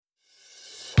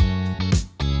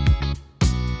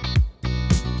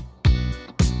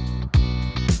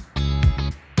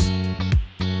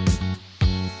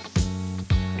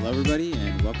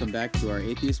welcome back to our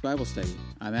Atheist Bible Study.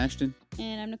 I'm Ashton.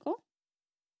 And I'm Nicole.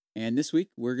 And this week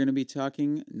we're going to be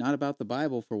talking not about the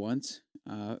Bible for once.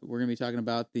 We're going to be talking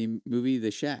about the movie The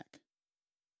Shack.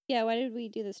 Yeah, why did we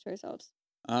do this to ourselves?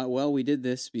 Well, we did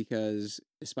this because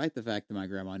despite the fact that my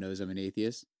grandma knows I'm an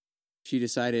atheist, she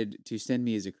decided to send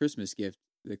me as a Christmas gift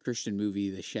the Christian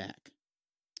movie The Shack.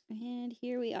 And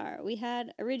here we are. We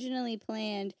had originally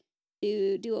planned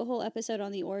to do a whole episode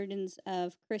on the origins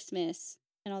of Christmas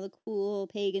and all the cool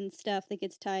pagan stuff that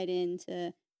gets tied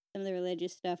into some of the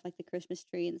religious stuff like the Christmas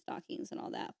tree and stockings and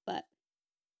all that. But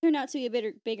it turned out to be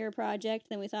a bigger project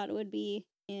than we thought it would be.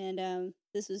 And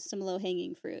this was some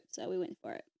low-hanging fruit, so we went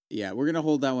for it. Yeah, we're going to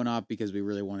hold that one off because we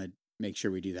really want to make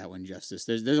sure we do that one justice.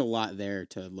 There's a lot there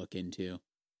to look into.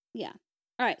 Yeah.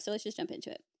 All right, so let's just jump into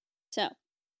it. So,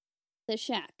 The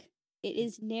Shack. It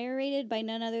is narrated by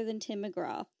none other than Tim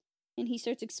McGraw. And he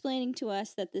starts explaining to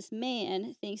us that this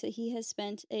man thinks that he has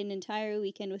spent an entire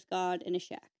weekend with God in a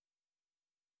shack.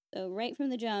 So right from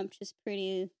the jump, just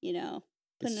pretty, putting all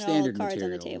the cards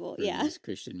on the table. Yeah.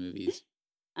 Christian movies.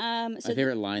 So my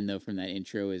favorite line, though, from that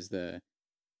intro is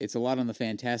it's a lot on the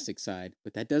fantastic side,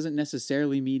 but that doesn't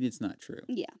necessarily mean it's not true.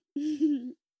 Yeah.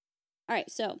 All right,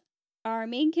 so our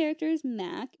main character is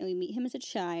Mac, and we meet him as a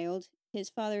child. His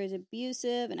father is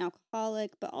abusive, an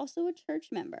alcoholic, but also a church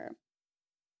member.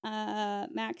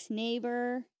 Mac's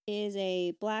neighbor is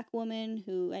a black woman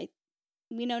who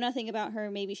we know nothing about her.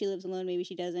 Maybe she lives alone, maybe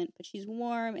she doesn't, but she's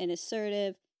warm and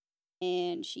assertive,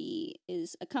 and she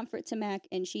is a comfort to Mac,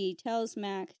 and she tells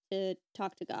Mac to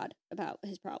talk to God about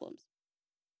his problems.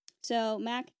 So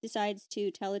Mac decides to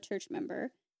tell a church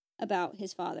member about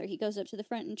his father. He goes up to the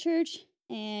front in church,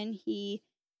 and he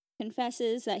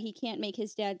confesses that he can't make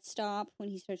his dad stop when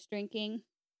he starts drinking.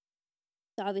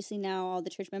 So obviously now all the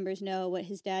church members know what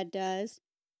his dad does.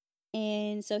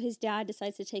 And so his dad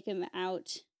decides to take him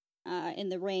out in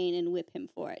the rain and whip him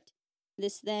for it.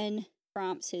 This then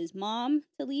prompts his mom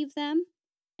to leave them.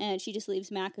 And she just leaves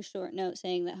Mac a short note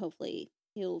saying that hopefully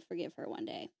he'll forgive her one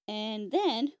day. And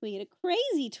then we get a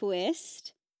crazy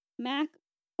twist. Mac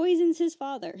poisons his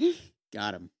father.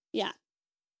 Got him. Yeah.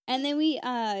 And then we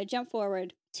jump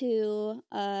forward to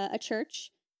a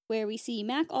church where we see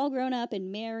Mac all grown up and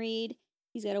married.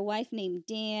 He's got a wife named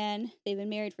Dan. They've been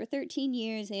married for 13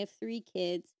 years. They have 3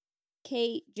 kids,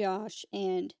 Kate, Josh,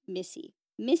 and Missy.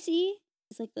 Missy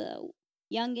is like the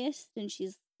youngest, and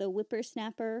she's the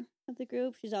whippersnapper of the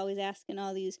group. She's always asking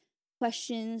all these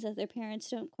questions that their parents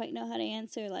don't quite know how to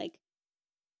answer. Like,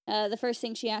 the first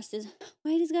thing she asked is,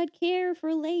 why does God care if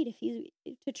we're late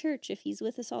to church if he's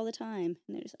with us all the time?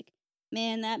 And they're just like,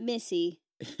 man, that Missy,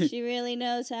 she really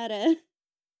knows how to...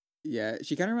 Yeah,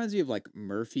 she kind of reminds me of like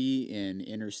Murphy in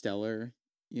Interstellar,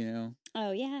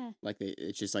 Oh, yeah. Like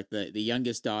it's just like the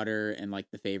youngest daughter and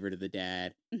like the favorite of the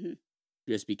dad. Mm-hmm.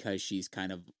 Just because she's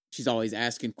always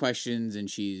asking questions and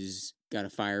she's got a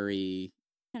fiery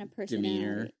kind of personality.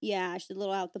 Demeanor. Yeah, she's a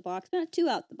little out the box, but not too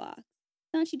out the box.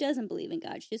 Not she doesn't believe in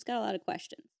God. She just got a lot of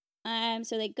questions.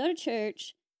 So they go to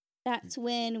church. That's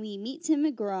when we meet Tim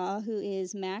McGraw, who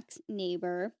is Mac's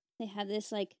neighbor. They have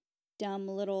this like dumb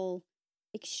little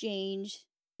exchange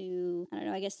to, I don't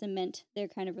know, I guess cement their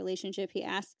kind of relationship. He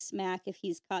asks Mac if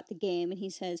he's caught the game, and he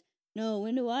says, no,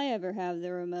 when do I ever have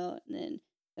the remote? And then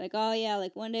like, oh yeah,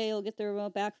 like one day you'll get the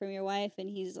remote back from your wife. And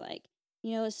he's like,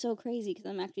 it's so crazy because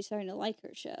I'm actually starting to like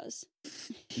her shows.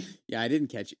 Yeah, I didn't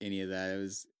catch any of that. It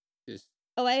was just...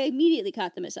 Oh, I immediately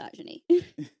caught the misogyny.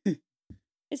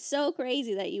 It's so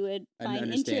crazy that you would find I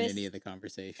didn't understand interest... any of the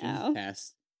conversation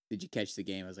past, did you catch the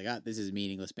game? I was like, this is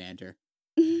meaningless banter.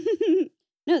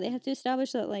 No, they have to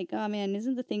establish that, like, oh man,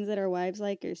 isn't the things that our wives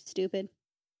like are stupid?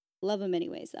 Love them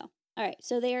anyways, though. All right,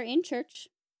 so they are in church.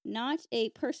 Not a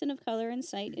person of color in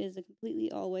sight. It is a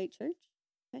completely all-white church.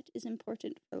 That is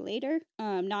important for later.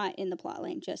 Not in the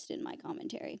plotline, just in my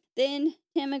commentary. Then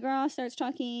Tim McGraw starts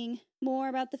talking more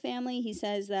about the family. He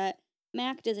says that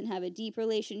Mac doesn't have a deep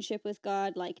relationship with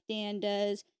God like Dan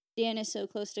does. Dan is so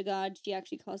close to God, she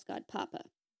actually calls God Papa,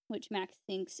 which Mac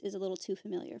thinks is a little too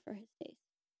familiar for his taste.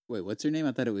 Wait, what's her name?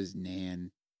 I thought it was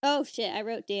Nan. Oh, shit, I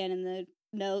wrote Dan in the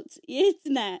notes. It's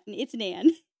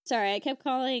Nan. Sorry, I kept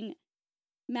calling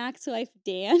Mac's wife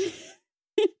Dan.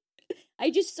 I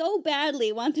just so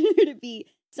badly wanted her to be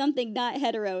something not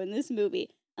hetero in this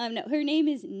movie. No, her name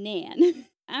is Nan.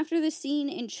 After the scene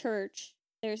in church,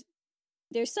 there's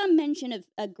some mention of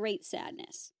a great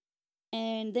sadness.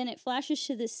 And then it flashes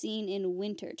to the scene in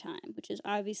wintertime, which is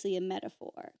obviously a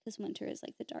metaphor, because winter is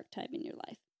like the dark time in your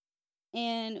life.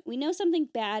 And we know something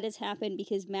bad has happened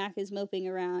because Mac is moping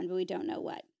around, but we don't know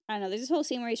what. I don't know, there's this whole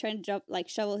scene where he's trying to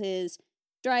shovel his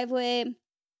driveway,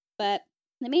 but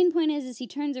The main point is he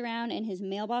turns around and his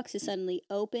mailbox is suddenly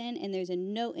open and there's a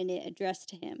note in it addressed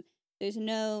to him. There's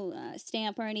no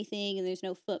stamp or anything, and there's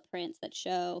no footprints that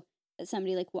show that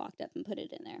somebody like walked up and put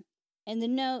it in there. And the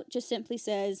note just simply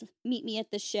says, "Meet me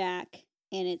at the shack,"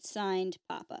 and it's signed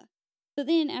Papa. So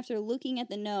then after looking at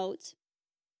the note,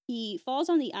 he falls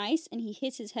on the ice and he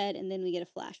hits his head, and then we get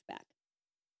a flashback.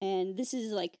 And this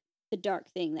is like the dark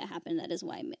thing that happened. That is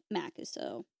why Mac is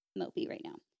so mopey right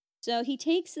now. So he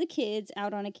takes the kids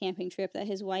out on a camping trip that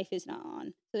his wife is not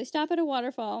on. So they stop at a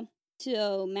waterfall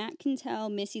so Mac can tell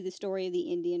Missy the story of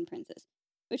the Indian princess.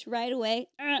 Which right away,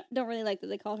 don't really like that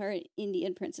they call her an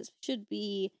Indian princess. Should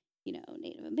be,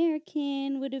 Native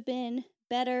American would have been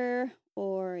better,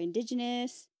 or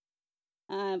indigenous.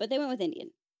 But they went with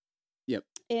Indian. Yep.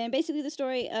 And basically the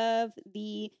story of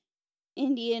the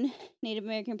Indian Native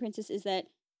American princess is that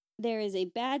there is a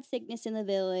bad sickness in the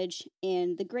village,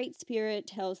 and the Great Spirit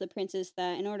tells the princess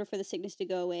that in order for the sickness to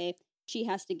go away, she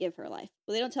has to give her life.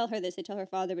 Well, they don't tell her this, they tell her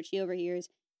father, but she overhears.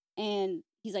 And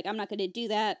he's like, I'm not going to do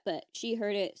that, but she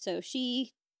heard it, so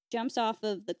she jumps off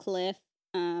of the cliff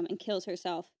and kills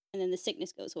herself, and then the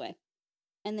sickness goes away.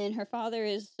 And then her father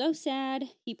is so sad,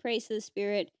 he prays to the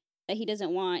spirit that he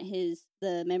doesn't want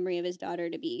the memory of his daughter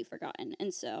to be forgotten,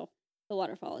 and so the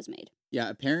waterfall is made. Yeah,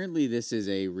 apparently this is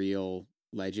a real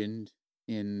legend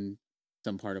in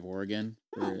some part of Oregon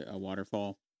for a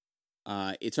waterfall.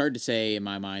 It's hard to say in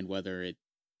my mind whether it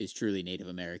is truly Native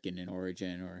American in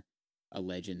origin or a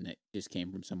legend that just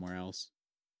came from somewhere else.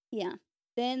 Yeah.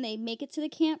 Then they make it to the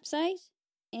campsite,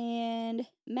 and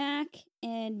Mac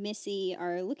and Missy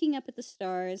are looking up at the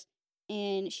stars,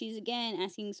 and she's again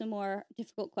asking some more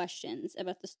difficult questions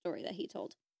about the story that he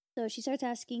told. So she starts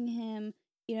asking him,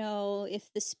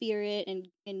 if the spirit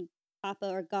and Papa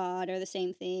or God are the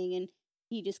same thing, and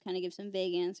he just kind of gives some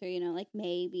vague answer, like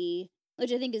maybe,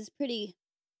 which I think is pretty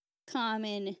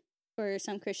common for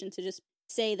some Christians to just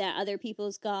say that other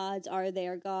people's gods are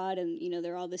their God, and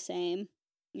they're all the same.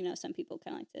 Some people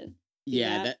kind of like to.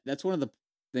 Yeah, that's one of the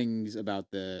things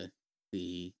about the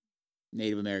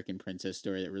Native American princess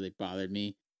story that really bothered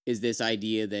me, is this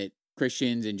idea that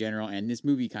Christians in general, and this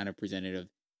movie kind of presented of,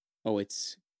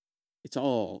 it's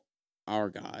all our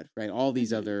God, right? All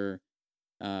these other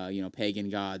pagan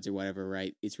gods or whatever,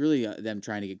 right? It's really them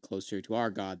trying to get closer to our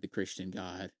God, the Christian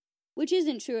God. Which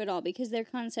isn't true at all, because their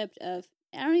concept of,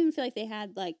 I don't even feel like they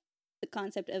had like the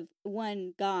concept of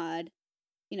one God.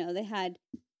 They had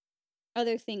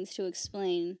other things to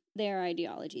explain their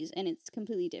ideologies, and it's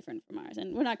completely different from ours.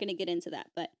 And we're not going to get into that,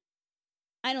 but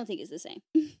I don't think it's the same.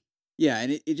 Yeah,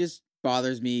 and it just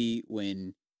bothers me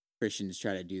when Christians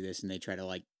try to do this, and they try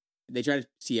to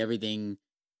see everything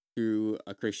through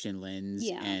a Christian lens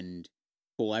and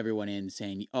pull everyone in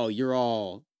saying, "Oh,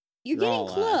 you're getting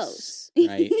close." Us,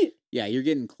 right? Yeah, you're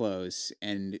getting close,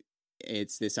 and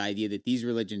it's this idea that these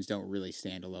religions don't really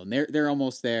stand alone. They're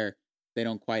almost there. They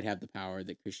don't quite have the power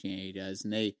that Christianity does,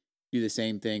 and they do the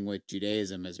same thing with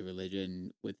Judaism as a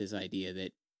religion, with this idea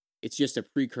that it's just a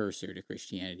precursor to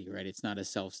Christianity, right? It's not a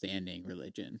self-standing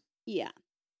religion. Yeah.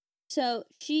 So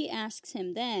she asks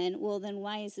him then, well, then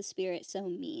why is the spirit so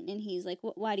mean? And he's like,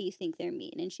 why do you think they're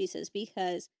mean? And she says,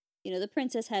 because, the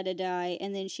princess had to die.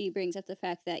 And then she brings up the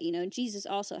fact that, Jesus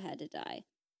also had to die.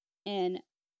 And,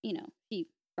 she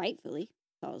rightfully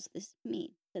calls this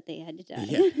mean that they had to die.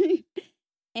 Yeah.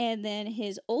 And then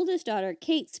his oldest daughter,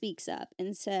 Kate, speaks up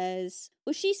and says,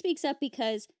 she speaks up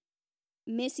because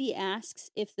Missy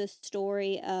asks if the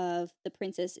story of the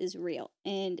princess is real,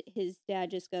 and his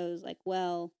dad just goes like,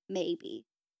 well, maybe.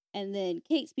 And then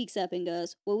Kate speaks up and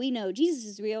goes, well, we know Jesus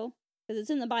is real because it's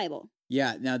in the Bible.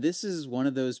 Yeah, now this is one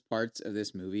of those parts of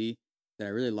this movie that I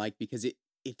really like, because it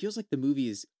feels like the movie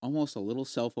is almost a little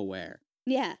self-aware.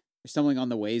 Yeah. They're stumbling on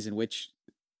the ways in which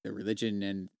the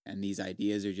religion and these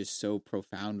ideas are just so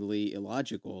profoundly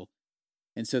illogical.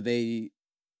 And so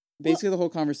basically, the whole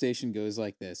conversation goes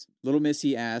like this. Little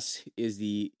Missy asks, is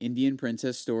the Indian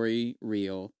princess story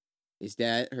real?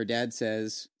 Her dad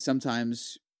says,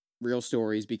 sometimes real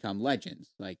stories become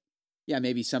legends. Like, yeah,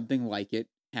 maybe something like it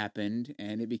happened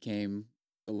and it became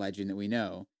the legend that we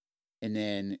know. And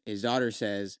then his daughter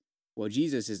says, well,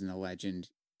 Jesus isn't a legend.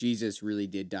 Jesus really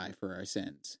did die for our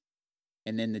sins.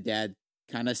 And then the dad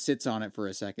kind of sits on it for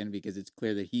a second, because it's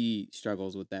clear that he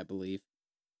struggles with that belief.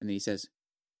 And then he says,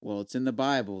 well, it's in the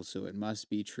Bible, so it must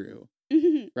be true.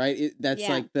 Right?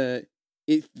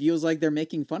 It feels like they're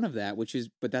making fun of that,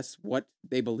 but that's what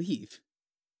they believe.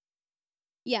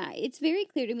 Yeah, it's very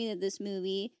clear to me that this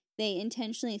movie, they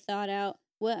intentionally thought out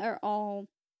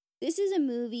this is a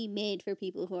movie made for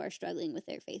people who are struggling with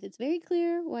their faith. It's very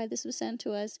clear why this was sent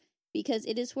to us, because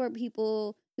it is for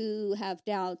people who have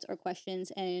doubts or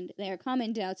questions, and they are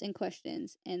common doubts and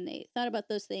questions, and they thought about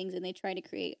those things, and they try to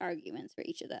create arguments for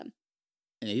each of them.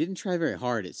 And they didn't try very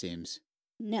hard, it seems.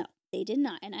 No, they did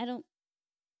not, and I don't...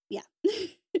 Yeah.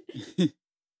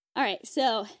 All right,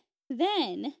 so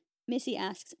then Missy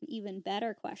asks an even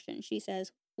better question. She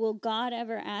says, will God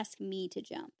ever ask me to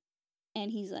jump?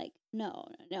 And he's like, no,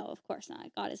 of course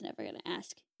not. God is never going to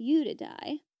ask you to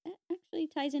die. That actually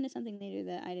ties into something later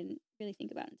that I didn't really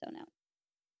think about until now.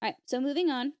 All right, so moving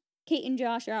on. Kate and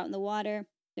Josh are out in the water.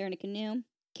 They're in a canoe.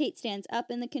 Kate stands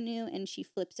up in the canoe and she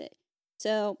flips it.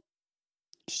 So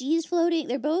she's floating.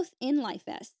 They're both in life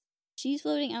vests. She's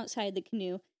floating outside the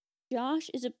canoe. Josh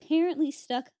is apparently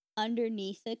stuck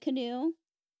underneath the canoe,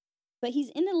 but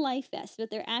he's in a life vest, but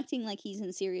they're acting like he's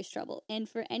in serious trouble. And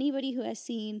for anybody who has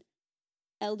seen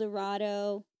El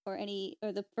Dorado or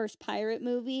the first pirate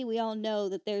movie, we all know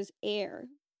that there's air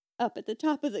up at the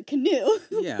top of the canoe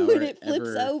when it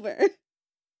flips over.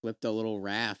 Flipped a little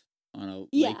raft on a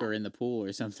lake or in the pool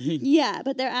or something. Yeah,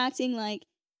 but they're acting like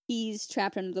he's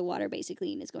trapped under the water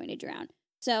basically and is going to drown.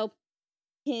 So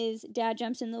his dad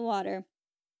jumps in the water,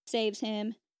 saves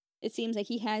him. It seems like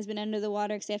he has been under the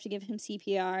water because they have to give him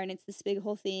CPR, and it's this big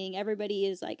whole thing.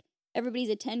 Everybody's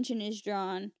attention is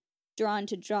drawn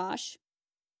to Josh.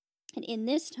 And in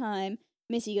this time,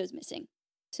 Missy goes missing.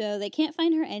 So they can't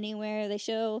find her anywhere. They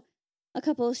show a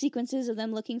couple of sequences of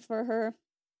them looking for her.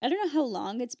 I don't know how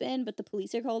long it's been, but the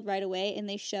police are called right away, and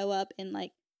they show up in,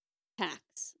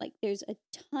 packs. There's a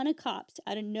ton of cops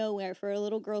out of nowhere for a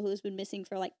little girl who's been missing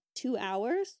for, 2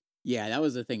 hours. Yeah, that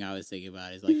was the thing I was thinking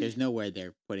about, is, there's nowhere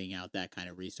they're putting out that kind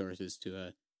of resources to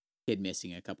a kid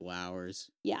missing a couple hours.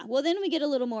 Yeah, well, then we get a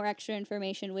little more extra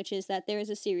information, which is that there is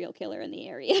a serial killer in the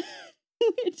area.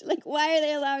 Which, why are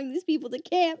they allowing these people to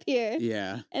camp here?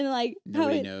 Yeah. And,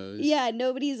 nobody knows. Yeah,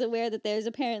 nobody's aware that there's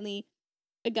apparently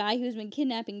a guy who's been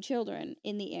kidnapping children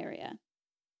in the area.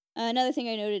 Another thing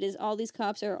I noted is all these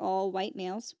cops are all white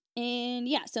males. And,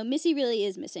 yeah, so Missy really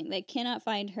is missing. They cannot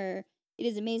find her. It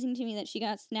is amazing to me that she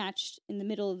got snatched in the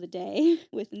middle of the day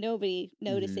with nobody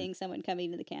noticing someone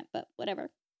coming to the camp, but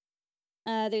whatever.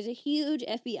 There's a huge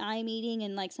FBI meeting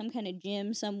in, some kind of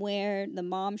gym somewhere. The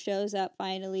mom shows up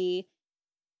finally.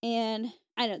 And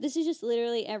I don't know, this is just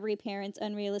literally every parent's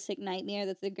unrealistic nightmare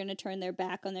that they're going to turn their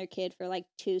back on their kid for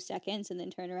 2 seconds and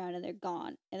then turn around and they're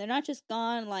gone. And they're not just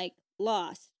gone,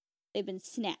 lost. They've been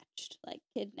snatched,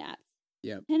 kidnapped.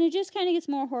 Yep. And it just kind of gets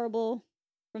more horrible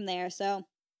from there. So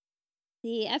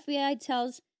the FBI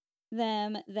tells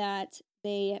them that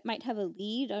they might have a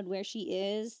lead on where she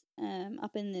is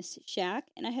up in this shack.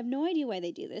 And I have no idea why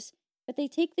they do this, but they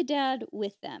take the dad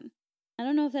with them. I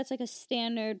don't know if that's a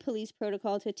standard police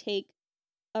protocol to take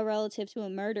a relative to a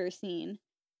murder scene,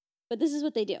 but this is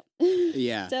what they do.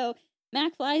 Yeah. So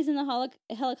Mac flies in the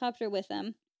helicopter with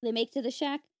them. They make to the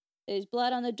shack. There's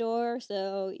blood on the door,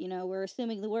 so, we're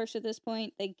assuming the worst at this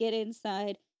point. They get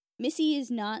inside. Missy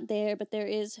is not there, but there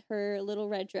is her little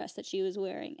red dress that she was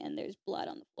wearing, and there's blood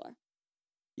on the floor.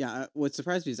 Yeah, what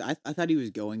surprised me is I thought he was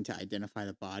going to identify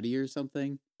the body or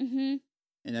something. Mm-hmm.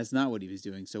 And that's not what he was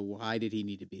doing, so why did he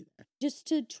need to be there? Just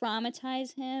to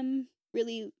traumatize him,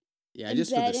 really. Yeah,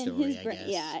 just for the story, I guess.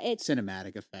 Yeah, it's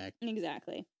cinematic effect.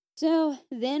 Exactly. So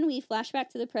then we flash back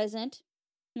to the present,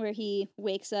 where he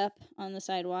wakes up on the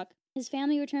sidewalk. His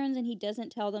family returns, and he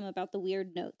doesn't tell them about the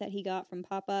weird note that he got from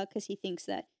Papa, because he thinks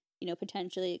that,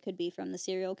 potentially it could be from the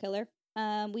serial killer.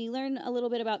 We learn a little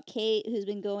bit about Kate, who's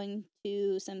been going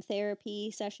to some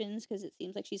therapy sessions, because it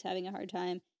seems like she's having a hard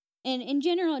time. And in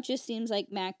general, it just seems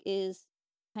like Mac is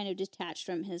kind of detached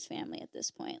from his family at this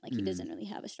point. He doesn't really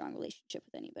have a strong relationship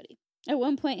with anybody. At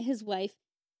one point, his wife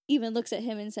even looks at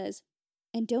him and says,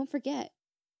 "And don't forget,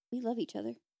 we love each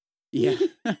other." Yeah.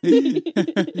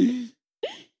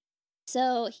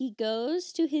 So he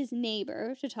goes to his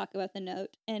neighbor to talk about the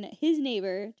note, and his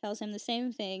neighbor tells him the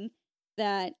same thing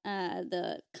that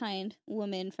the kind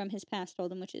woman from his past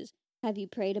told him, which is, "Have you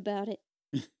prayed about it?"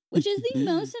 Which is the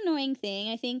most annoying thing,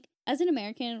 I think, as an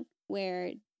American,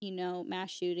 where, mass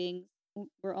shootings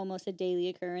were almost a daily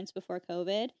occurrence before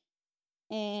COVID,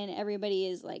 and everybody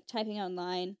is, typing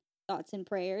online thoughts and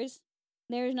prayers.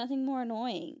 There's nothing more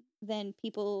annoying than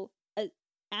people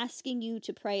asking you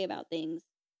to pray about things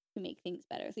to make things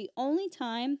better. The only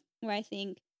time where I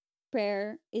think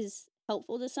prayer is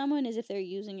helpful to someone is if they're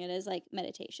using it as,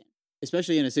 meditation.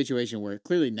 Especially in a situation where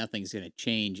clearly nothing's going to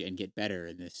change and get better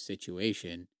in this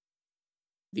situation.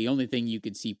 The only thing you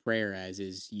could see prayer as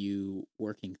is you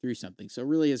working through something. So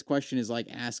really his question is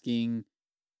asking,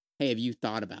 hey, have you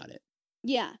thought about it?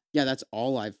 Yeah. Yeah, that's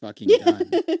all I've fucking done.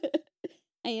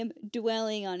 I am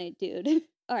dwelling on it, dude.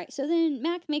 all right, so then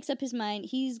Mac makes up his mind.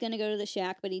 He's going to go to the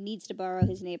shack, but he needs to borrow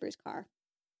his neighbor's car.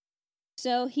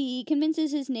 So he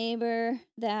convinces his neighbor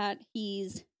that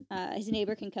his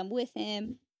neighbor can come with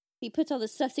him. He puts all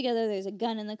this stuff together. There's a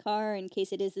gun in the car in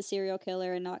case it is the serial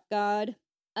killer and not God.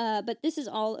 But this is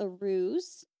all a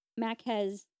ruse. Mac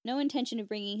has no intention of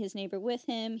bringing his neighbor with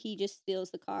him. He just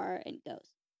steals the car and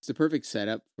goes. It's the perfect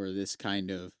setup for this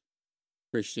kind of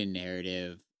Christian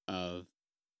narrative of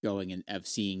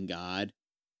seeing God,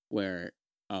 where,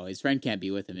 his friend can't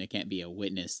be with him. There can't be a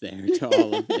witness there to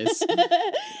all of this.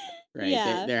 Right?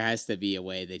 Yeah. There has to be a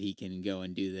way that he can go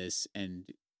and do this, and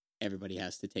everybody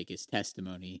has to take his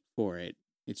testimony for it.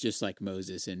 It's just like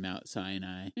Moses in Mount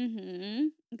Sinai. Mm-hmm.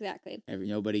 Exactly.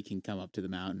 Nobody can come up to the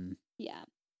mountain. Yeah.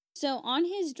 So on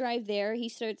his drive there, he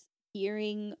starts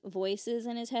hearing voices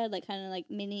in his head, like kind of like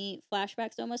mini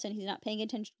flashbacks almost, and he's not paying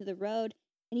attention to the road,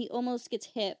 and he almost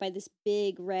gets hit by this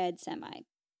big red semi.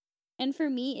 And for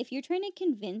me, if you're trying to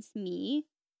convince me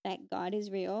that God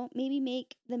is real, maybe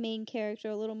make the main character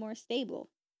a little more stable,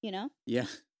 you know? Yeah.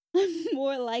 I'm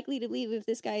more likely to believe if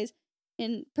this guy's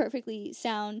in perfectly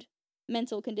sound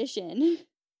mental condition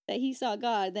that he saw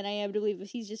God than I am to believe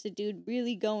if he's just a dude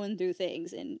really going through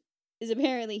things and is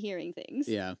apparently hearing things.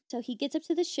 Yeah. So he gets up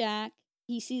to the shack.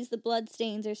 He sees the blood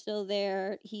stains are still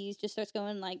there. He just starts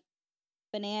going like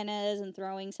bananas and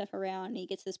throwing stuff around. And he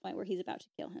gets to this point where he's about to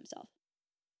kill himself.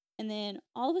 And then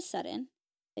all of a sudden,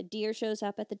 a deer shows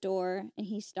up at the door and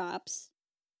he stops.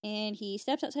 And he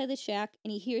steps outside the shack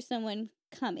and he hears someone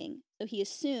coming. So he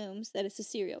assumes that it's a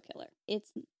serial killer.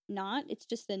 It's not. It's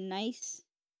just a nice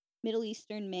Middle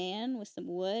Eastern man with some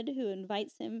wood who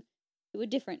invites him to a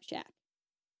different shack.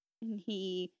 And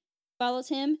he follows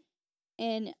him.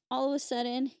 And all of a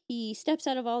sudden, he steps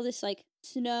out of all this like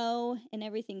snow and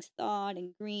everything's thawed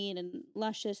and green and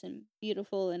luscious and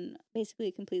beautiful and basically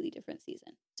a completely different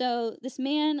season. So this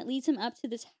man leads him up to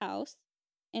this house.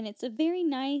 And it's a very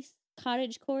nice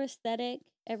cottagecore aesthetic.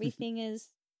 Everything is,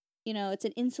 it's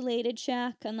an insulated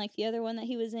shack, unlike the other one that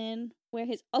he was in, where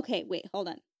okay, wait, hold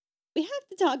on. We have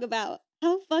to talk about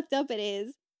how fucked up it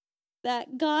is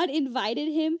that God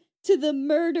invited him to the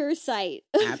murder site.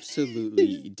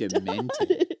 Absolutely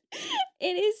demented.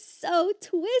 It is so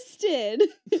twisted.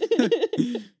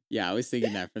 Yeah, I was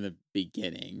thinking that from the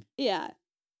beginning. Yeah.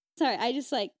 Sorry, I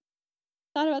just thought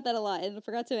about that a lot and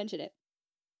forgot to mention it.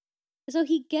 So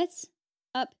he gets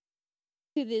up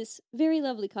to this very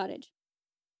lovely cottage.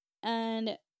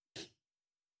 And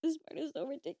this part is so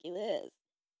ridiculous.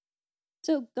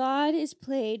 So God is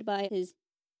played by his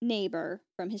neighbor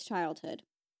from his childhood.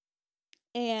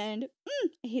 And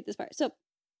I hate this part.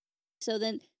 So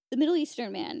then the Middle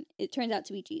Eastern man, it turns out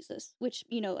to be Jesus, which,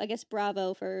 I guess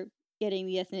bravo for getting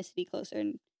the ethnicity closer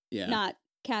and not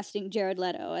casting Jared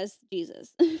Leto as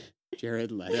Jesus.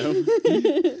 Jared Leto?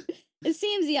 It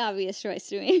seems the obvious choice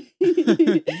to me.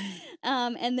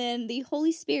 And then the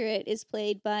Holy Spirit is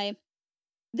played by,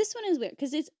 this one is weird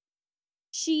because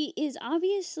she is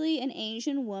obviously an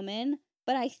Asian woman,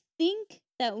 but I think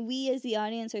that we as the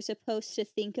audience are supposed to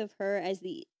think of her as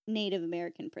the Native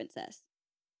American princess.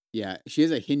 Yeah, she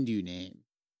has a Hindu name.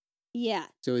 Yeah.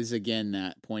 So it's again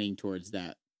that pointing towards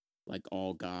that, like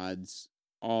all gods,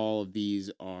 all of these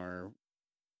are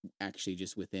actually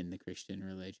just within the Christian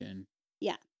religion.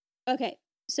 Yeah. Okay,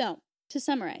 so to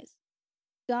summarize,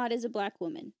 God is a black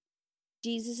woman,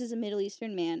 Jesus is a Middle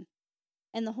Eastern man,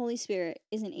 and the Holy Spirit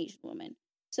is an Asian woman.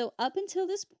 So up until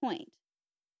this point,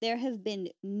 there have been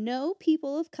no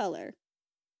people of color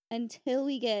until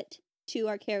we get to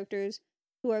our characters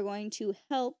who are going to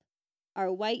help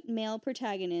our white male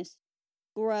protagonist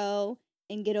grow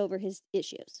and get over his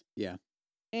issues. Yeah.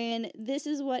 And this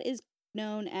is what is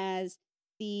known as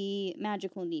the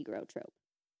magical Negro trope.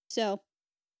 So,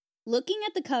 looking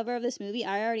at the cover of this movie,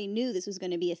 I already knew this was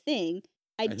going to be a thing.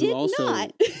 I did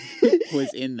not.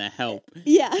 Was in The Help.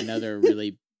 Yeah. Another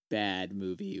really bad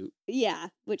movie. Yeah,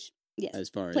 which, yes, as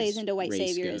far plays as into white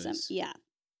race saviorism. goes. Yeah.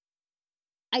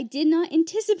 I did not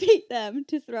anticipate them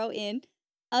to throw in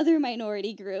other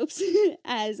minority groups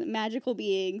as magical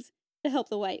beings to help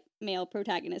the white male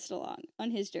protagonist along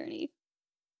on his journey.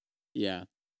 Yeah.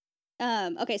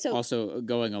 Okay, so also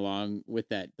going along with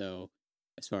that though,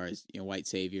 as far as white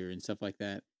savior and stuff like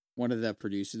that, one of the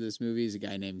producers of this movie is a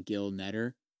guy named Gil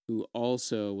Netter, who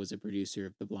also was a producer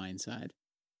of The Blind Side.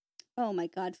 Oh my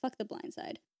god, fuck The Blind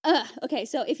Side. Okay,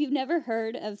 so if you've never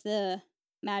heard of the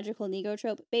magical Negro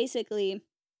trope, basically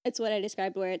it's what I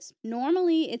described, where it's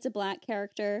a black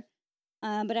character,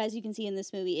 but as you can see in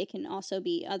this movie, it can also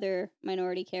be other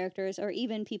minority characters or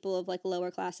even people of like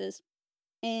lower classes.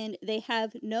 And they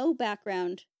have no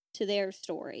background to their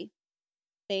story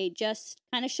They just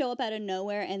kind of show up out of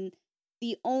nowhere, and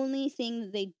the only thing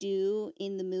that they do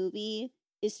in the movie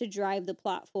is to drive the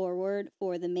plot forward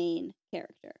for the main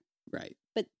character. Right.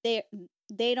 But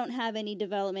they don't have any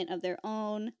development of their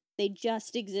own. They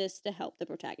just exist to help the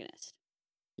protagonist.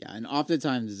 Yeah, and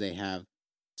oftentimes they have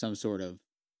some sort of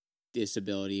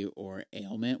disability or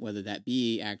ailment, whether that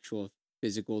be actual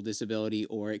physical disability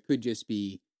or it could just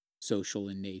be social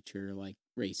in nature, like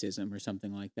racism or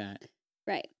something like that.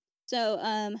 Right.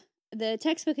 So, the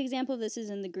textbook example of this is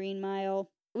in The Green Mile.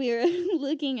 We were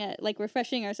looking at, like,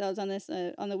 refreshing ourselves on this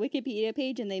on the Wikipedia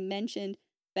page, and they mentioned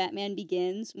Batman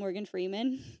Begins, Morgan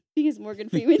Freeman, because Morgan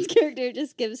Freeman's character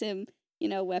just gives him,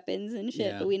 weapons and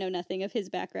shit, but we know nothing of his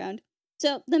background.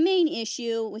 So the main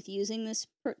issue with using this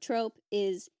trope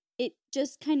is it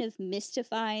just kind of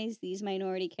mystifies these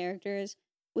minority characters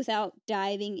without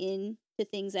diving into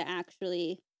things that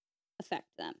actually affect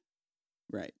them.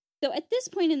 Right. So at this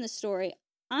point in the story,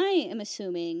 I am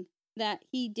assuming that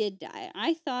he did die.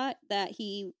 I thought that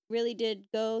he really did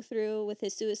go through with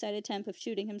his suicide attempt of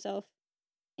shooting himself,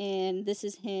 and this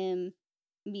is him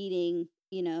meeting,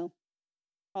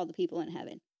 all the people in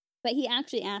heaven. But he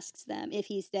actually asks them if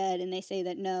he's dead, and they say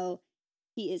that no,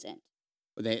 he isn't.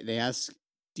 They ask,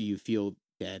 "Do you feel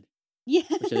dead?" Yeah.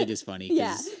 Which I think is funny,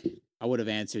 because I would have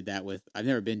answered that with, "I've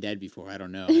never been dead before, I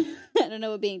don't know." I don't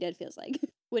know what being dead feels like.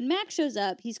 When Max shows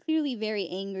up, he's clearly very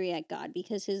angry at God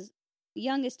because his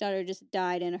youngest daughter just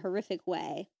died in a horrific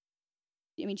way.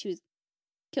 I mean, she was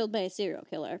killed by a serial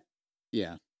killer.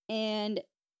 Yeah. And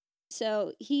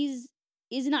so he's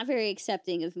not very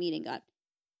accepting of meeting God.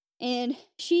 And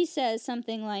she says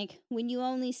something like, when you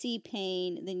only see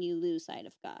pain, then you lose sight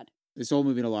of God. This whole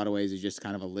movie in a lot of ways is just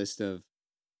kind of a list of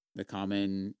the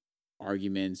common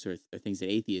arguments or things that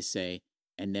atheists say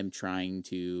and them trying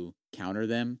to counter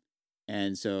them.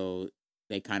 And so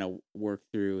they kind of work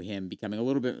through him becoming a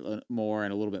little bit more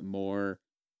and a little bit more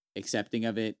accepting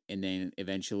of it, and then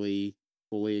eventually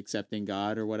fully accepting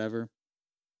God or whatever.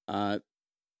 But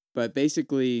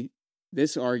basically,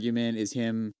 this argument is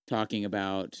him talking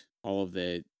about all of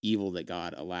the evil that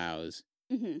God allows.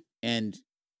 Mm-hmm. And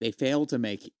they fail to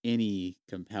make any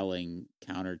compelling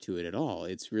counter to it at all.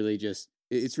 It's really just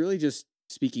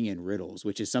speaking in riddles,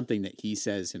 which is something that he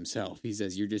says himself. He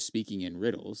says, "You're just speaking in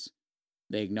riddles."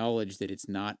 They acknowledge that it's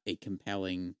not a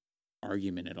compelling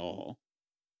argument at all.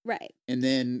 Right. And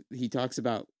then he talks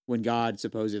about when God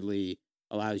supposedly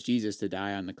allows Jesus to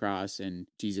die on the cross, and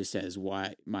Jesus says,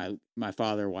 "Why, my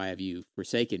Father, why have you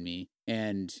forsaken me?"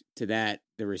 And to that,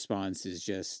 the response is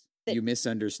just, "You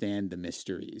misunderstand the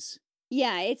mysteries."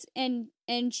 Yeah, it's and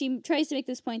she tries to make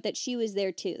this point that she was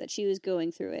there too, that she was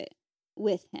going through it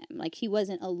with him, like he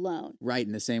wasn't alone. Right,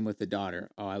 and the same with the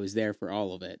daughter. "Oh, I was there for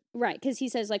all of it." Right, because he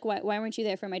says, like, why weren't you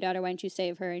there for my daughter? Why didn't you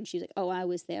save her? And she's like, "Oh, I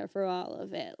was there for all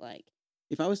of it." Like,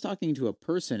 if I was talking to a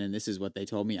person and this is what they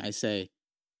told me, I say,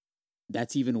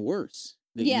 that's even worse,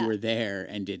 that you were there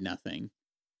and did nothing.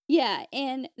 Yeah,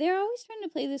 and they're always trying to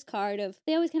play this card of,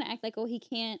 they always kind of act like, oh, he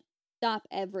can't stop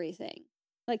everything.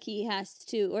 Like he has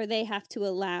to, or they have to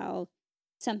allow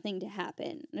something to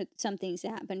happen, some things to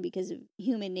happen because of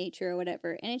human nature or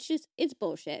whatever. And it's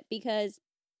bullshit, because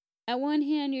at one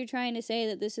hand, you're trying to say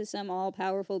that this is some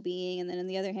all-powerful being, and then on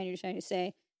the other hand, you're trying to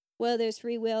say, well, there's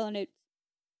free will, and it's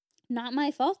not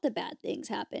my fault that bad things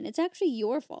happen. It's actually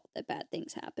your fault that bad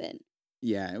things happen.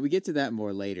 Yeah, and we get to that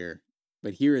more later,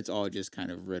 but here it's all just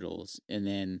kind of riddles. And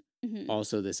then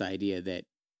also this idea that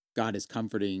God is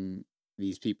comforting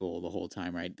these people the whole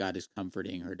time, right? God is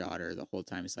comforting her daughter the whole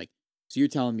time. It's like, so you're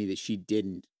telling me that she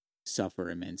didn't suffer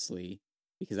immensely?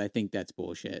 Because I think that's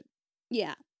bullshit.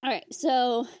 Yeah. All right.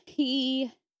 So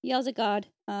he yells at God,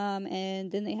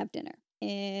 and then they have dinner.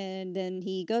 And then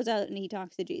he goes out and he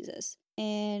talks to Jesus.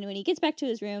 And when he gets back to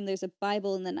his room, there's a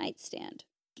Bible in the nightstand.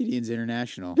 Gideon's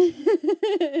International.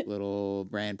 Little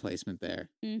brand placement there.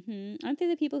 Mm-hmm. Aren't they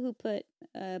the people who put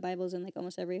Bibles in like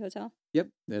almost every hotel? Yep,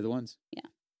 they're the ones. Yeah.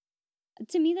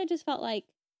 To me, that just felt like,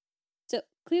 so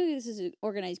clearly this is an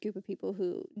organized group of people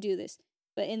who do this.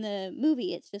 But in the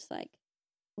movie, it's just like,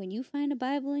 when you find a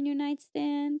Bible in your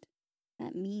nightstand,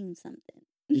 that means something.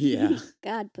 Yeah.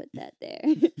 God put that there.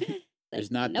 There's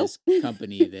not nope. this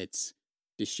company that's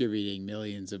distributing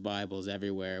millions of Bibles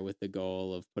everywhere with the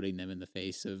goal of putting them in the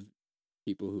face of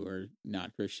people who are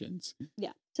not Christians.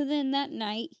 Yeah. So then that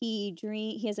night, he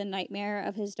has a nightmare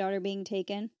of his daughter being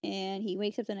taken, and he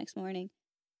wakes up the next morning.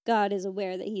 God is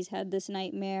aware that he's had this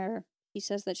nightmare. He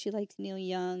says that she likes Neil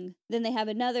Young. Then they have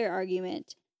another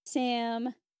argument.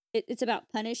 Sam, it's about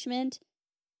punishment,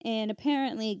 and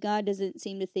apparently God doesn't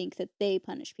seem to think that they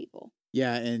punish people.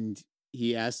 Yeah, and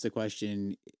he asks the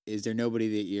question, is there nobody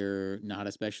that you're not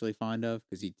especially fond of?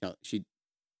 Because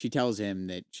she tells him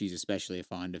that she's especially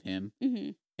fond of him.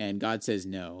 Mm-hmm. And God says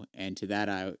no. And to that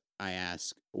I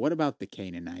ask, what about the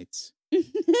Canaanites?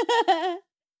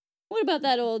 What about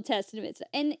that Old Testament stuff?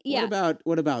 And yeah,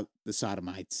 What about the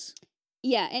Sodomites?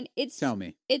 yeah, and Tell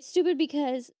me. It's stupid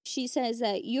because she says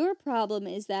that your problem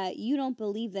is that you don't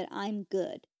believe that I'm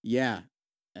good. Yeah.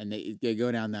 And they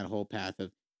go down that whole path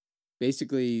of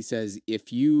basically says,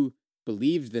 if you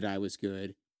believed that I was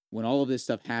good, when all of this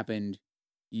stuff happened,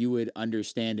 you would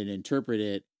understand and interpret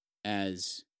it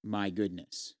as my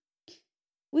goodness.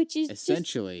 Which is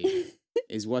essentially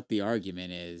is what the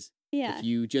argument is. Yeah. If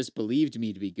you just believed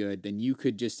me to be good, then you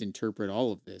could just interpret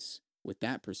all of this with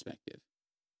that perspective.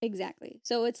 Exactly.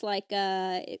 So it's like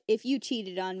if you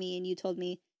cheated on me and you told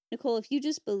me, Nicole, if you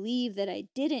just believe that I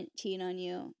didn't cheat on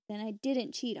you, then I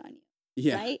didn't cheat on you.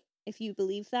 Yeah. Right? If you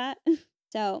believe that.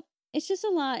 So it's just a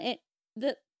lot.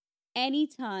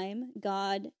 Anytime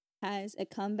God has a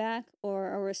comeback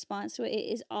or a response to it,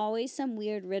 it is always some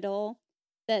weird riddle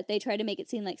that they try to make it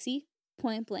seem like, see,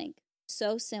 point blank,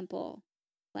 so simple,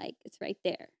 like it's right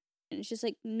there. And it's just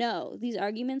like, no, these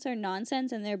arguments are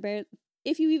nonsense, and they're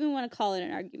if you even want to call it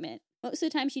an argument. Most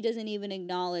of the time, she doesn't even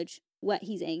acknowledge what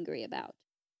he's angry about.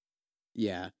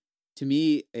 Yeah. To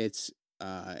me, it's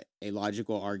any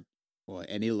logical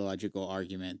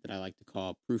argument that I like to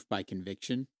call proof by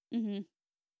conviction. Mm-hmm.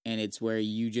 And it's where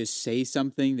you just say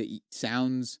something that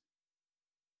sounds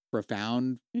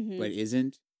profound, Mm-hmm. but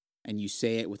isn't, and you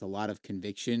say it with a lot of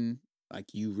conviction,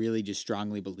 like you really just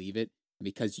strongly believe it. And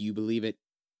because you believe it,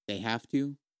 they have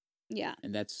to. Yeah.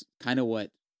 And that's kind of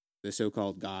what the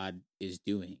so-called God is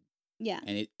doing. Yeah.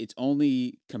 And it's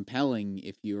only compelling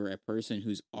if you're a person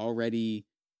who's already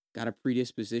got a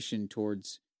predisposition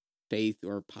towards faith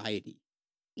or piety.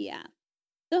 Yeah.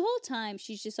 The whole time,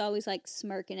 she's just always like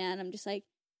smirking at him, just like,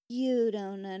 you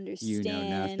don't understand. You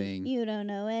know nothing. You don't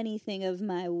know anything of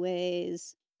my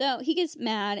ways. So he gets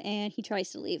mad and he tries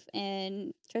to leave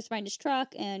and tries to find his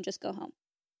truck and just go home.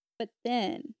 But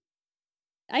then,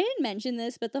 I didn't mention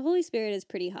this, but the Holy Spirit is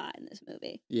pretty hot in this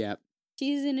movie. Yeah.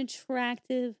 She's an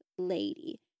attractive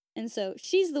lady. And so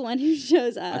she's the one who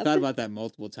shows up. I thought about that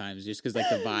multiple times just because like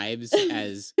the vibes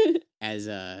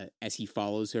as he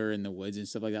follows her in the woods and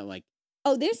stuff like that. Like,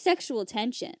 oh, there's sexual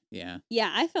tension. Yeah.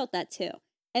 Yeah, I felt that too.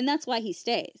 And that's why he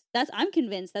stays. I'm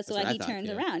convinced that's why he turns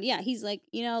around. Yeah, he's like,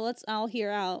 let's all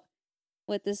hear out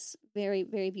what this very,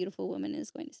 very beautiful woman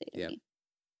is going to say to me.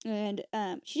 And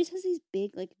she just has these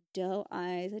big, like, doe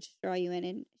eyes that just draw you in.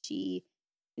 And she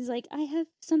is like, I have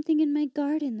something in my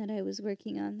garden that I was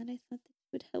working on that I thought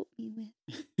that would help me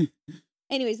with.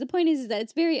 Anyways, the point is that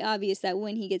it's very obvious that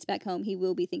when he gets back home, he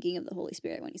will be thinking of the Holy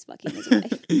Spirit when he's fucking his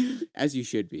wife. As you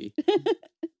should be.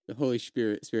 The Holy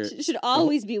Spirit should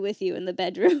always be with you in the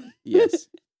bedroom. Yes.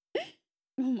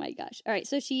 Oh my gosh. All right,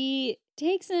 so she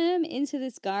takes him into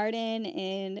this garden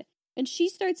and she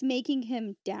starts making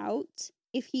him doubt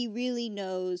if he really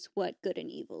knows what good and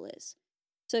evil is.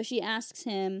 So she asks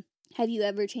him, have you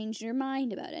ever changed your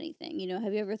mind about anything?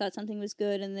 Have you ever thought something was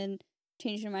good and then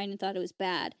changed your mind and thought it was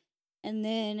bad? And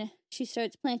then she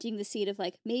starts planting the seed of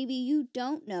like, maybe you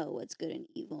don't know what's good and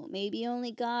evil. Maybe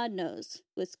only God knows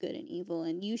what's good and evil.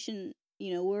 And you shouldn't,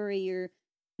 worry your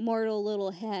mortal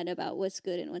little head about what's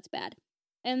good and what's bad.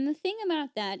 And the thing about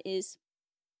that is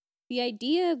the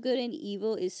idea of good and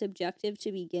evil is subjective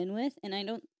to begin with. And I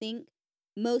don't think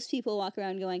most people walk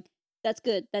around going, that's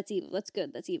good, that's evil, that's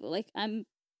good, that's evil. Like, I'm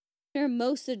sure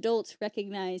most adults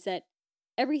recognize that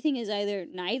everything is either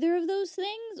neither of those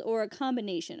things or a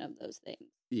combination of those things.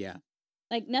 Yeah.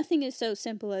 Like, nothing is so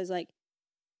simple as, like,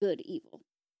 good, evil.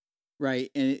 Right.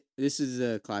 And this is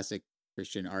a classic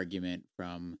Christian argument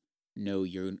from no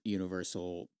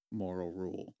universal moral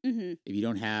rule. Mm-hmm. If you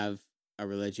don't have a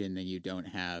religion, then you don't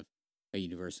have a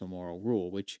universal moral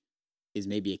rule, which is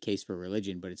maybe a case for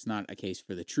religion, but it's not a case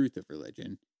for the truth of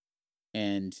religion.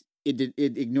 And it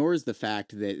ignores the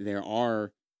fact that there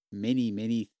are many,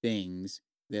 many things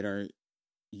that are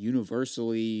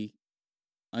universally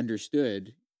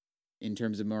understood in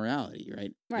terms of morality,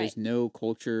 right? There's no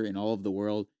culture in all of the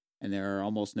world, and there are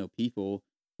almost no people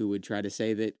who would try to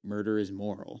say that murder is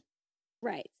moral.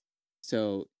 Right.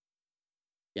 So,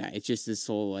 yeah, it's just this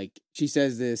whole, like, she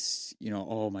says this,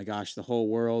 oh my gosh, the whole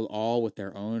world, all with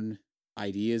their own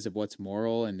ideas of what's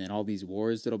moral, and then all these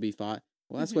wars that'll be fought.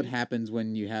 Well, that's what happens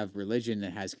when you have religion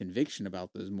that has conviction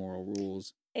about those moral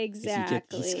rules. Exactly. You get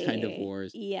these kind of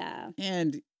wars. Yeah.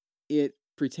 And it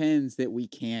pretends that we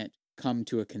can't come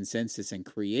to a consensus and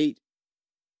create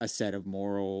a set of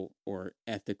moral or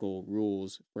ethical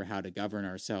rules for how to govern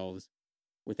ourselves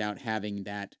without having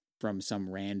that from some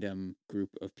random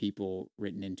group of people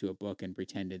written into a book and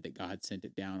pretended that God sent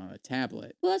it down on a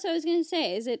tablet. Well, that's what I was going to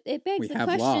say. Is it begs We the have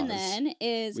question laws. then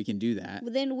is We can do that.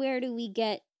 then where do we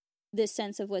get this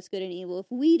sense of what's good and evil? If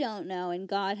we don't know and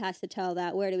God has to tell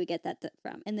that, where do we get that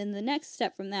from? And then the next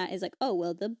step from that is like, oh,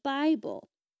 well, the Bible.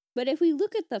 But if we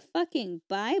look at the fucking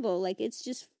Bible, like it's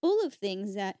just full of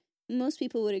things that most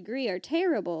people would agree are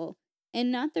terrible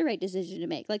and not the right decision to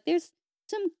make. Like there's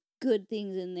some good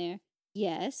things in there,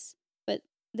 yes, but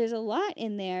there's a lot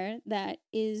in there that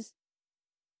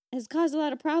has caused a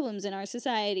lot of problems in our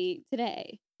society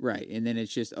today. Right. And then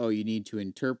it's just, oh, you need to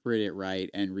interpret it right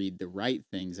and read the right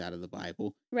things out of the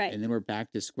Bible. Right. And then we're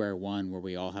back to square one where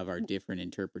we all have our different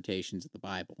interpretations of the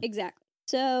Bible. Exactly.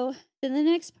 So then the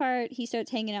next part, he starts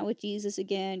hanging out with Jesus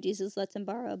again. Jesus lets him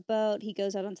borrow a boat. He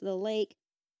goes out onto the lake.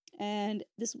 And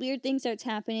this weird thing starts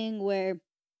happening where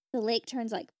the lake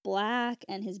turns like black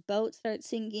and his boat starts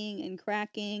sinking and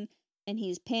cracking. And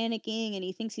he's panicking and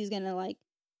he thinks he's going to like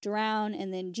drown.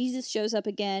 And then Jesus shows up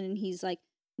again and he's like,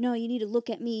 no, you need to look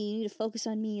at me. You need to focus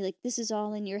on me. Like, this is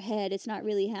all in your head. It's not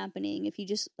really happening. If you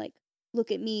just, like, look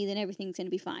at me, then everything's going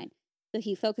to be fine. So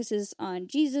he focuses on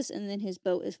Jesus, and then his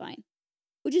boat is fine.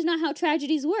 Which is not how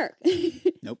tragedies work.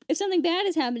 Nope. If something bad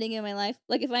is happening in my life,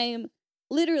 like if I am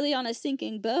literally on a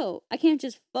sinking boat, I can't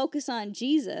just focus on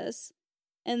Jesus,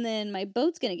 and then my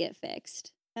boat's going to get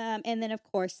fixed. And then, of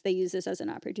course, they use this as an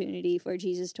opportunity for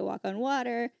Jesus to walk on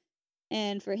water,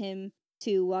 and for him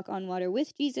to walk on water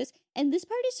with Jesus. And this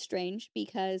part is strange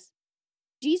because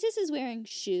Jesus is wearing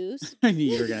shoes. I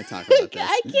knew you were going to talk about this.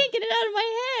 I can't get it out of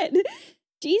my head.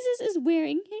 Jesus is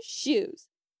wearing his shoes.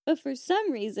 But for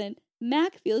some reason,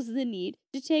 Mac feels the need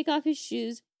to take off his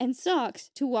shoes and socks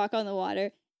to walk on the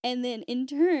water. And then in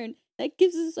turn, that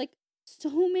gives us like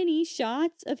so many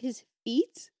shots of his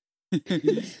feet,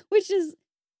 which is,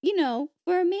 you know,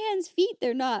 for a man's feet,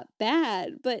 they're not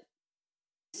bad, but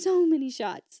so many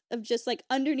shots of just like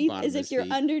underneath, Bottom as of if his you're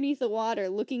feet. underneath the water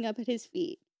looking up at his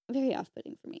feet. Very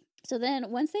off-putting for me. So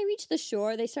then once they reach the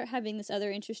shore, they start having this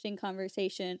other interesting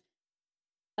conversation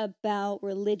about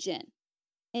religion.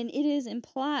 And it is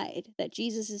implied that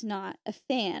Jesus is not a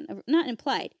fan of, not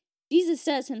implied. Jesus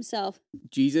says himself.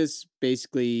 Jesus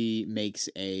basically makes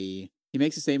a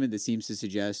statement that seems to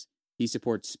suggest he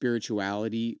supports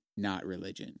spirituality, not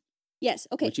religion. Yes,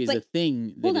 okay. Which is a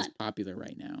thing that is on. popular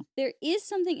right now. There is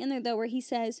something in there, though, where he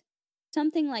says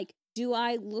something like, do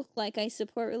I look like I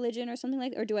support religion or something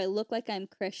like, or do I look like I'm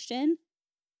Christian?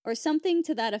 Or something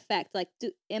to that effect, like,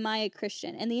 am I a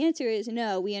Christian? And the answer is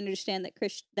no. We understand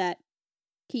that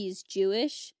he's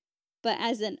Jewish, but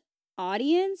as an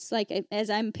audience, like as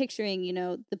I'm picturing, you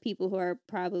know, the people who are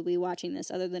probably watching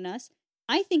this other than us,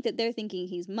 I think that they're thinking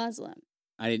he's Muslim.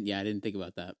 I didn't think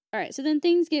about that. All right, so then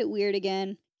things get weird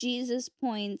again. Jesus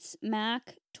points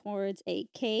Mac towards a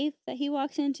cave that he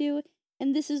walks into,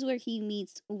 and this is where he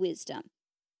meets Wisdom.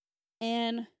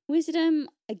 And Wisdom,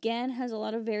 again, has a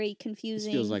lot of very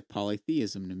confusing... This feels like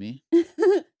polytheism to me.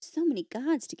 So many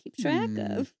gods to keep track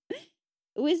of.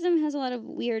 Wisdom has a lot of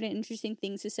weird and interesting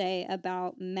things to say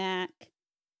about Mac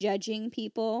judging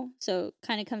people. So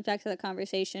kind of comes back to the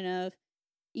conversation of,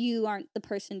 you aren't the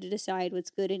person to decide what's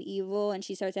good and evil. And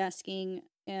she starts asking,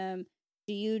 do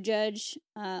you judge,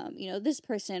 this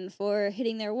person for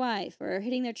hitting their wife or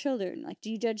hitting their children? Like,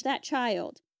 do you judge that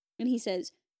child? And he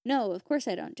says, no, of course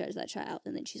I don't judge that child.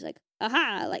 And then she's like,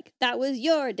 aha, like, that was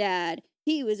your dad.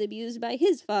 He was abused by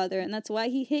his father, and that's why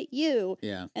he hit you.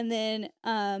 Yeah. And then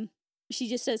she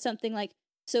just says something like,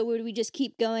 so would we just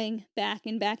keep going back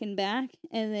and back and back?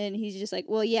 And then he's just like,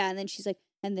 well, yeah. And then she's like,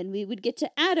 and then we would get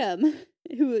to Adam,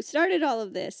 who started all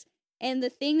of this. And the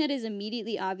thing that is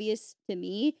immediately obvious to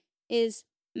me is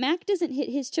Mac doesn't hit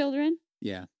his children.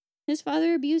 Yeah. His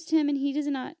father abused him, and he does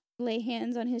not lay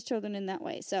hands on his children in that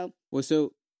way. So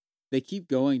they keep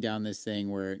going down this thing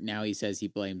where now he says he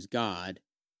blames God,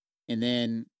 and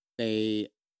then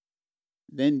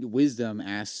Wisdom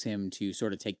asks him to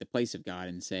sort of take the place of God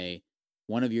and say,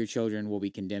 one of your children will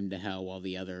be condemned to hell while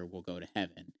the other will go to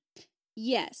heaven.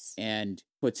 Yes. And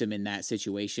puts him in that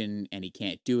situation, and he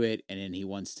can't do it, and then he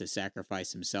wants to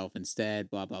sacrifice himself instead,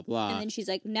 blah, blah, blah. And then she's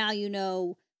like, now you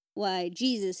know why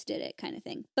Jesus did it, kind of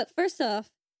thing. But first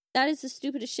off, that is the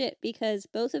stupidest shit, because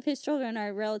both of his children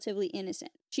are relatively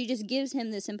innocent. She just gives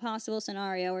him this impossible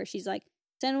scenario where she's like,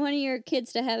 send one of your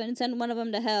kids to heaven and send one of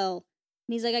them to hell.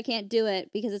 And he's like, I can't do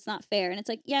it because it's not fair. And it's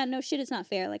like, yeah, no shit, it's not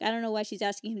fair. Like, I don't know why she's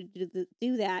asking him to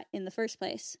do that in the first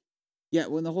place. Yeah,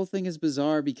 well, the whole thing is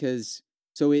bizarre because,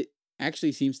 so it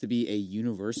actually seems to be a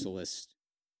universalist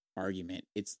argument.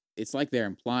 It's like they're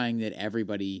implying that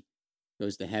everybody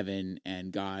goes to heaven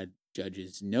and God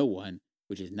judges no one,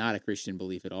 which is not a Christian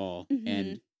belief at all, Mm-hmm.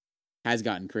 and has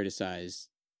gotten criticized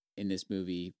in this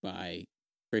movie by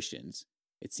Christians.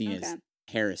 It's seen as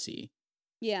heresy.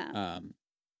 Yeah.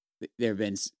 There have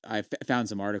been, I found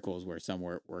some articles where some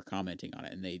were commenting on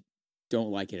it, and they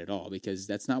don't like it at all because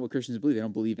that's not what Christians believe. They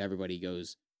don't believe everybody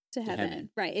goes to heaven.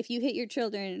 Right. If you hit your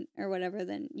children or whatever,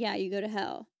 then yeah, you go to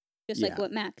hell. Just like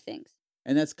what Mac thinks.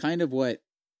 And that's kind of what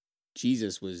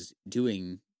Jesus was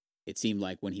doing, it seemed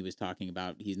like, when he was talking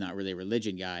about he's not really a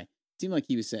religion guy. It seemed like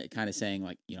he was kind of saying,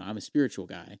 like, I'm a spiritual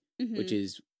guy, which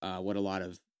is what a lot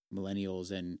of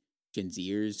millennials and Gen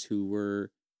Zers who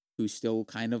still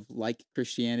kind of like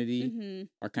Christianity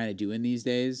are kind of doing these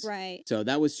days. Right. So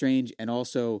that was strange. And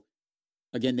also,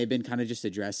 again, they've been kind of just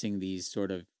addressing these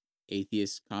sort of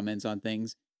atheist comments on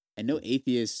things. And no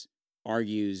atheist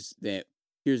argues that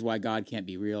here's why God can't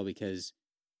be real because,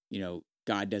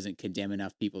 God doesn't condemn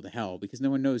enough people to hell, because no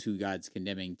one knows who God's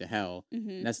condemning to hell.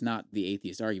 And that's not the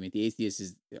atheist argument. The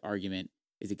atheist argument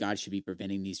is that God should be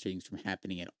preventing these things from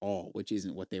happening at all, which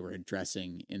isn't what they were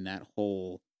addressing in that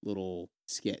whole little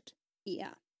skit. Yeah.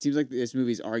 It seems like this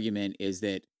movie's argument is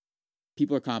that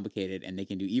people are complicated and they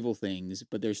can do evil things,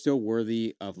 but they're still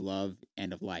worthy of love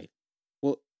and of life.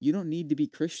 Well, you don't need to be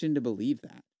Christian to believe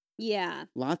that. Yeah.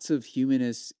 Lots of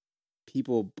humanist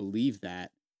people believe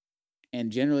that. And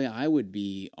generally, I would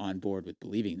be on board with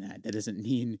believing that. That doesn't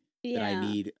mean that I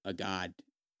need a God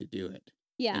to do it.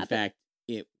 Yeah. In fact,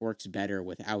 it works better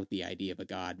without the idea of a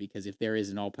God, because if there is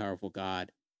an all-powerful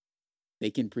God, they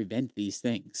can prevent these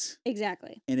things.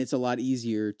 Exactly. And it's a lot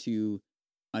easier to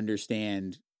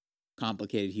understand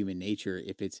complicated human nature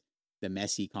if it's the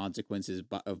messy consequences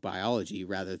of biology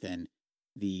rather than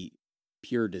the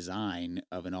pure design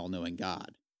of an all-knowing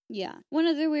God. Yeah. One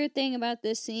other weird thing about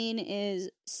this scene is,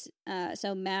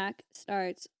 so Mac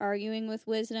starts arguing with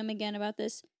Wisdom again about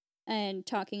this and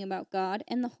talking about God.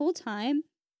 And the whole time,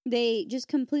 they just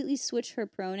completely switch her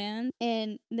pronouns.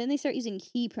 And then they start using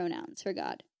he pronouns for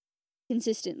God.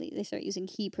 Consistently, they start using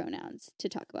he pronouns to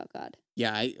talk about God.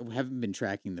 Yeah, I haven't been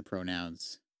tracking the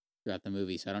pronouns throughout the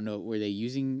movie, so I don't know. Were they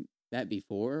using that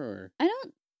before, or? I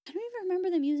don't even remember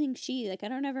them using she. Like, I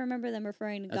don't ever remember them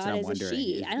referring to God as a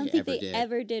she. I don't think they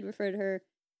ever did refer to her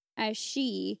as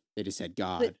she. They just said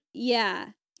God. But, yeah.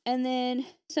 And then,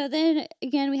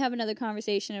 again, we have another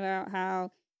conversation about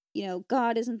how,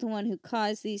 God isn't the one who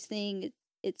caused these things.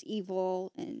 It's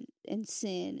evil and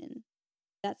sin, and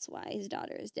that's why his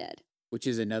daughter is dead. Which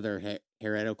is another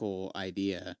heretical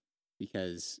idea,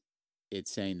 because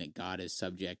it's saying that God is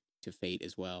subject to fate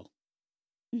as well.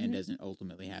 And doesn't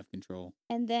ultimately have control.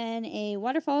 And then a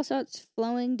waterfall starts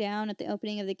flowing down at the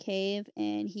opening of the cave,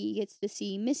 and he gets to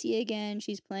see Missy again.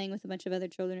 She's playing with a bunch of other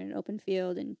children in an open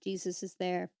field, and Jesus is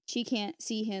there. She can't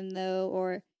see him, though,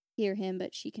 or hear him,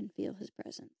 but she can feel his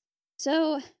presence.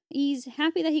 So he's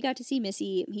happy that he got to see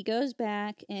Missy. He goes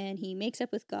back, and he makes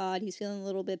up with God. He's feeling a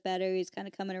little bit better. He's kind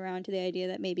of coming around to the idea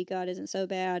that maybe God isn't so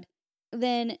bad.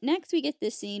 Then next we get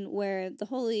this scene where the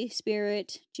Holy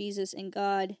Spirit, Jesus, and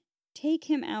God take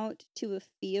him out to a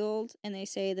field, and they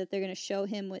say that they're going to show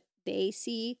him what they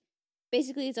see.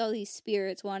 Basically, it's all these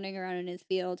spirits wandering around in his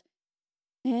field.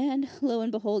 And lo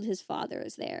and behold, his father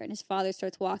is there, and his father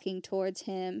starts walking towards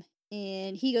him,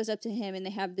 and he goes up to him, and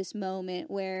they have this moment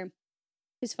where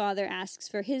his father asks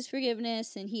for his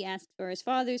forgiveness, and he asks for his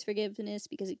father's forgiveness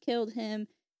because he killed him,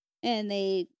 and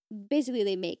they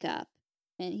make up,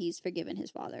 and he's forgiven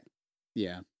his father.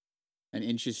 Yeah. An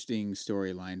interesting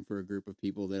storyline for a group of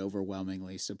people that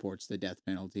overwhelmingly supports the death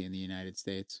penalty in the United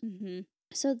States. Mm-hmm.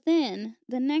 So then,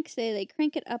 the next day, they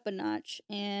crank it up a notch,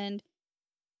 and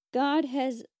God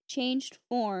has changed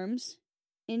forms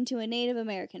into a Native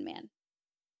American man.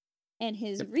 And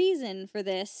his reason for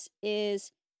this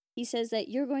is he says that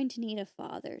you're going to need a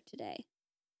father today.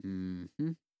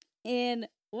 Mm-hmm. And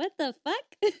what the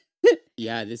fuck?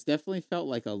 Yeah, this definitely felt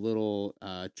like a little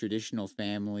traditional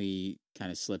family kind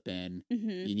of slip in.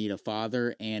 Mm-hmm. You need a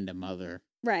father and a mother.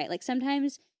 Right. Like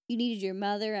sometimes you needed your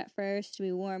mother at first to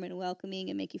be warm and welcoming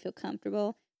and make you feel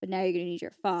comfortable. But now you're going to need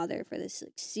your father for this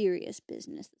serious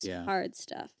business, this hard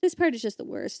stuff. This part is just the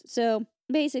worst. So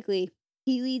basically,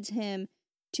 he leads him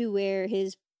to where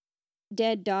his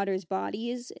dead daughter's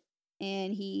body is,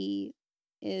 and he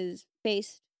is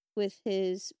faced with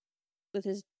his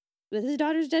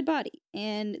daughter's dead body.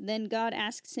 And then God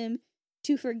asks him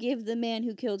to forgive the man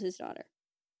who killed his daughter,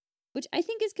 which I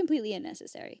think is completely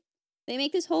unnecessary. They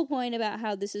make this whole point about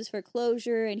how this is for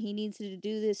closure and he needs to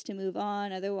do this to move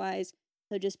on. Otherwise,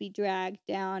 he'll just be dragged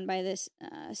down by this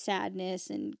sadness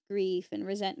and grief and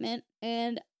resentment.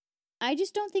 And I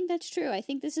just don't think that's true. I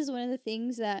think this is one of the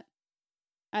things that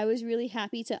I was really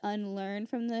happy to unlearn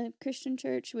from the Christian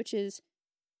church, which is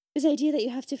this idea that you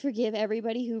have to forgive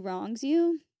everybody who wrongs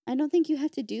you. I don't think you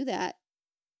have to do that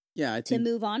Yeah, I to think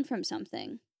move on from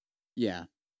something. yeah.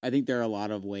 I think there are a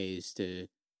lot of ways to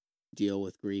deal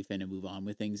with grief and to move on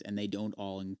with things, and they don't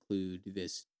all include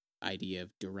this idea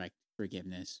of direct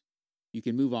forgiveness. You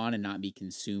can move on and not be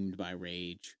consumed by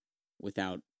rage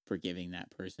without forgiving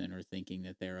that person or thinking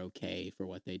that they're okay for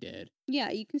what they did. Yeah,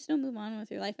 you can still move on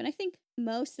with your life. And I think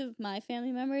most of my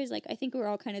family members, like, I think we're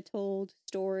all kind of told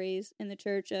stories in the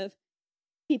church of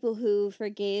people who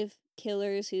forgave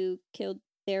killers who killed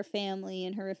their family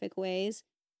in horrific ways.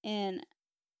 And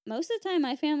most of the time,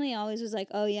 my family always was like,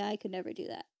 oh, yeah, I could never do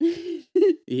that.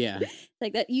 Yeah.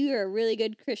 Like that, you're a really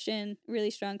good Christian,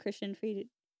 really strong Christian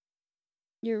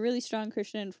you're a really strong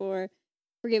Christian for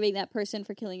forgiving that person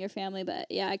for killing your family. But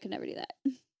yeah, I could never do that.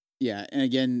 Yeah. And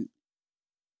again,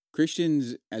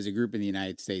 Christians as a group in the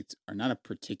United States are not a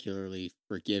particularly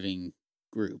forgiving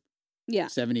group. Yeah.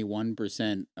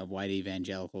 71% of white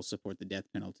evangelicals support the death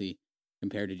penalty,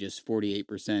 compared to just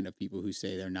 48% of people who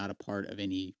say they're not a part of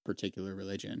any particular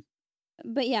religion.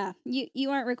 But yeah, you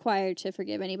aren't required to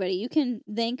forgive anybody. You can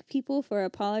thank people for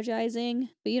apologizing,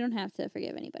 but you don't have to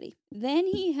forgive anybody. Then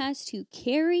he has to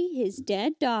carry his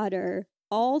dead daughter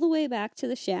all the way back to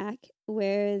the shack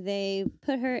where they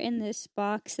put her in this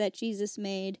box that Jesus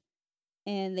made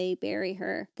and they bury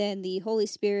her. Then the Holy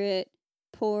Spirit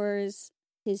pours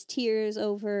his tears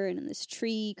over and this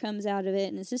tree comes out of it,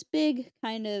 and it's this big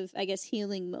kind of, I guess,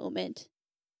 healing moment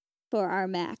for our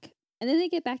Mac. And then they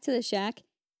get back to the shack,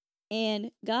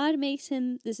 and God makes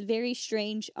him this very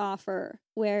strange offer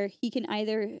where he can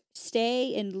either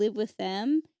stay and live with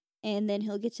them, and then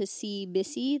he'll get to see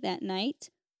Missy that night,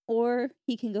 or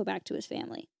he can go back to his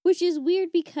family. Which is weird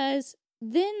because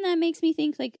then that makes me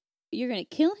think, like, you're going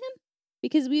to kill him?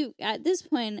 Because at this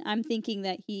point, I'm thinking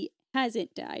that he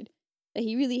hasn't died, that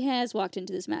he really has walked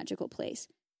into this magical place.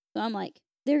 So I'm like,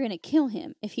 they're going to kill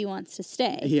him if he wants to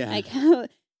stay. Yeah. Like, how are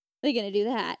they going to do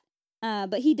that?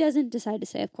 But he doesn't decide to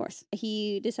stay, of course.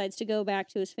 He decides to go back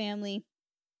to his family,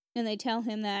 and they tell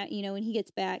him that, you know, when he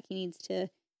gets back, he needs to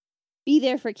be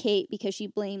there for Kate because she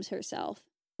blames herself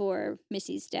for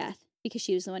Missy's death because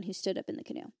she was the one who stood up in the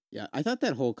canoe. Yeah, I thought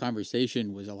that whole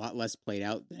conversation was a lot less played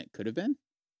out than it could have been.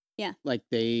 Yeah. Like,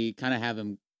 they kind of have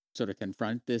him sort of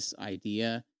confront this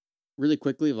idea really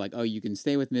quickly of like, oh, you can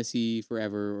stay with Missy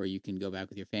forever, or you can go back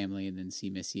with your family and then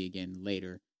see Missy again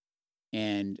later.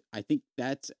 And I think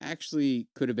that's actually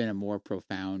could have been a more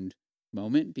profound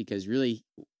moment, because really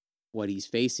what he's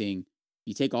facing,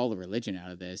 you take all the religion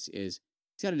out of this, is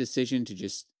he's got a decision to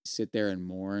just sit there and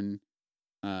mourn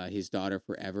his daughter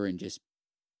forever and just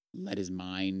let his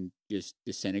mind just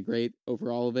disintegrate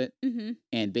over all of it,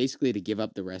 and basically to give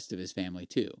up the rest of his family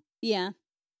too. Yeah.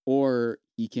 Or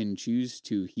he can choose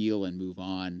to heal and move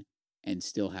on and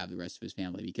still have the rest of his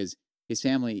family, because his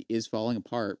family is falling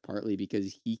apart partly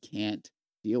because he can't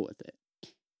deal with it.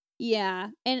 Yeah.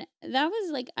 And that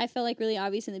was, like, I felt like really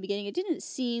obvious in the beginning. It didn't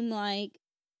seem like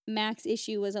Mac's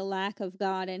issue was a lack of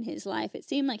God in his life. It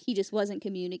seemed like he just wasn't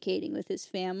communicating with his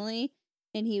family,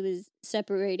 and he was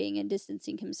separating and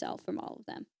distancing himself from all of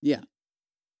them. Yeah.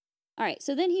 All right,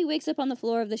 so then he wakes up on the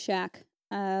floor of the shack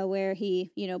where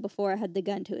he, you know, before had the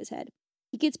gun to his head.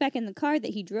 He gets back in the car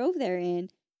that he drove there in,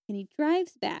 and he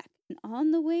drives back. And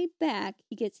on the way back,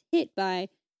 he gets hit by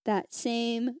that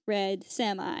same red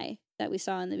semi that we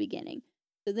saw in the beginning.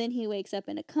 So then he wakes up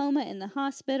in a coma in the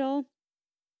hospital,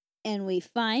 and we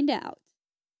find out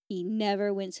he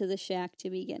never went to the shack to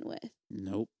begin with.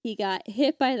 Nope. He got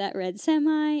hit by that red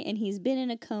semi, and he's been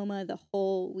in a coma the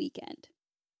whole weekend.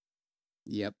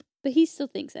 Yep. But he still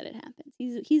thinks that it happens.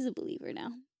 He's a believer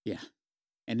now. Yeah.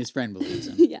 And his friend believes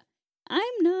him. Yeah. I'm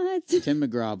not. Tim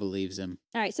McGraw believes him.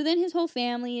 All right, so then his whole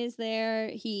family is there.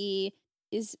 He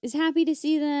is happy to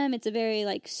see them. It's a very,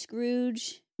 like,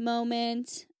 Scrooge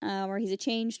moment where he's a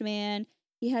changed man.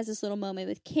 He has this little moment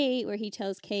with Kate where he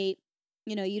tells Kate,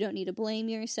 you know, you don't need to blame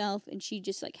yourself. And she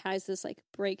just, like, has this, like,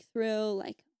 breakthrough,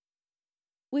 like,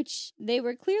 which they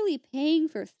were clearly paying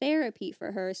for therapy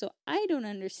for her. So I don't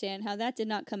understand how that did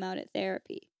not come out at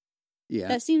therapy. Yeah.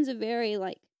 That seems a very,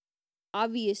 like,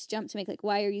 obvious jump to make. Like,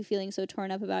 why are you feeling so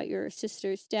torn up about your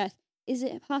sister's death? Is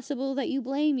it possible that you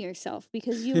blame yourself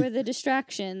because you were the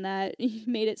distraction that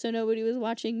made it so nobody was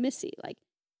watching Missy? Like,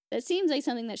 that seems like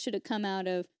something that should have come out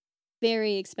of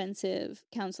very expensive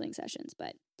counseling sessions,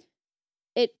 but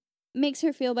it makes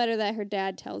her feel better that her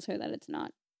dad tells her that it's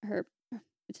not her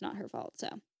fault. So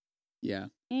yeah.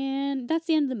 And that's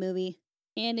the end of the movie,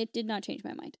 and it did not change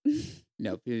my mind.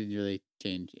 Nope, it didn't really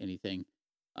change anything.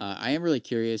 I am really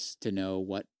curious to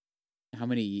know how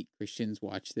many Christians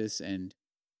watch this and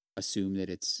assume that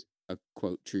it's a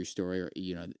quote true story, or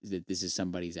that this is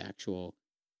somebody's actual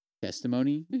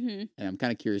testimony. Mm-hmm. And I'm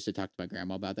kind of curious to talk to my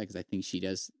grandma about that because I think she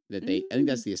does that. I think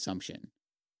that's the assumption.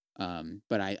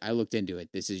 But I looked into it.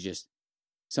 This is just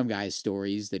some guy's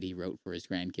stories that he wrote for his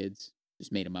grandkids.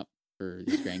 Just made them up for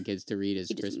his grandkids to read as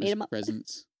He just made Christmas 'em up.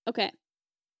 presents. Okay.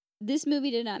 This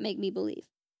movie did not make me believe.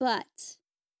 But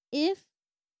if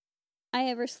I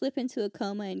ever slip into a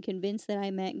coma and convince that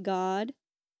I met God,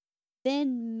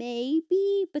 then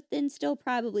maybe, but then still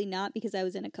probably not because I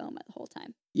was in a coma the whole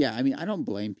time. Yeah, I mean, I don't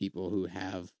blame people who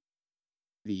have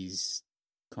these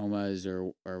comas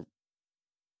or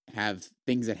have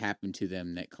things that happen to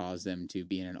them that cause them to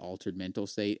be in an altered mental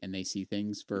state, and they see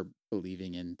things for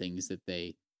believing in things that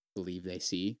they believe they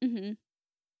see. Mm-hmm.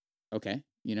 Okay,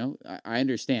 I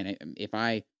understand it. If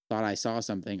I thought I saw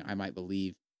something, I might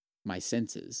believe my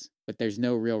senses, but there's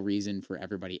no real reason for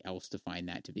everybody else to find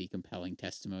that to be compelling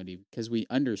testimony because we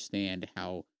understand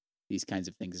how these kinds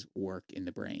of things work in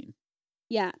the brain.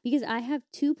 Yeah, because I have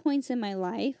 2 points in my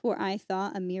life where I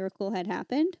thought a miracle had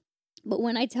happened. But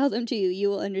when I tell them to you, you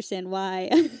will understand why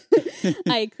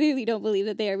I clearly don't believe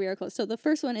that they are miracles. So the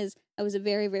first one is I was a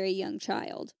very, very young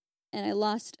child and I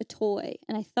lost a toy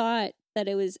and I thought that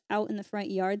it was out in the front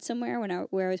yard somewhere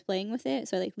where I was playing with it.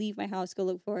 So I leave my house, go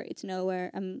look for it. It's nowhere.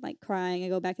 I'm crying. I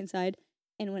go back inside.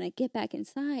 And when I get back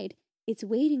inside, it's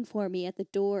waiting for me at the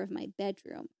door of my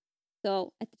bedroom.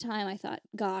 So at the time I thought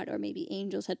God or maybe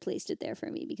angels had placed it there for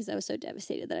me because I was so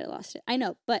devastated that I lost it. I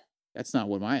know, but that's not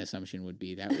what my assumption would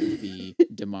be. That would be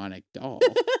demonic doll.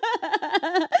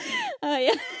 Oh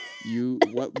yeah.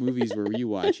 What movies were you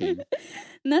watching?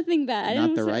 Nothing bad.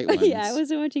 Not the right ones. Yeah, I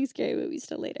wasn't watching scary movies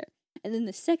till later. And then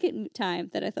the second time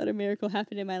that I thought a miracle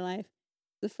happened in my life,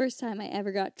 the first time I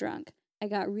ever got drunk. I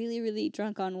got really, really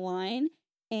drunk on wine,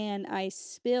 and I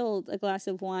spilled a glass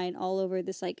of wine all over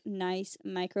this nice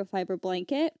microfiber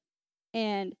blanket.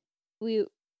 And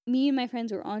me and my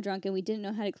friends were all drunk, and we didn't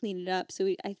know how to clean it up.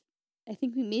 So I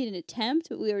think we made an attempt,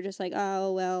 but we were just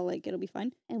oh, well, it'll be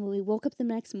fine. And when we woke up the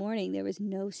next morning, there was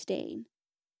no stain.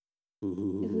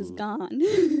 Ooh. It was gone.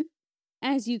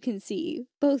 As you can see,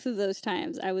 both of those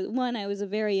times, I was a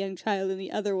very young child, and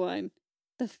the other one,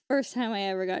 the first time I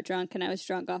ever got drunk, and I was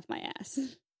drunk off my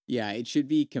ass. Yeah, it should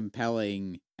be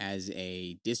compelling as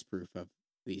a disproof of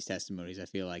these testimonies. I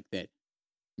feel like that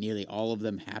nearly all of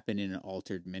them happen in an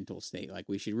altered mental state.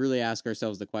 We should really ask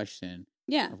ourselves the question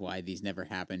of why these never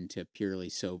happen to purely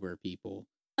sober people.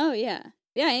 Oh, yeah.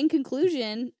 Yeah, in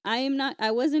conclusion,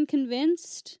 I wasn't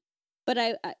convinced, but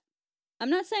I'm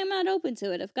not saying I'm not open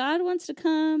to it. If God wants to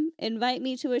come, invite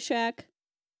me to a shack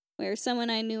where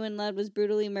someone I knew and loved was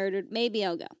brutally murdered, maybe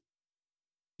I'll go.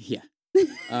 Yeah.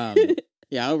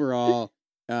 Yeah, overall,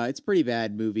 it's a pretty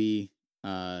bad movie.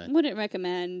 Wouldn't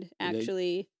recommend,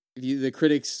 actually. The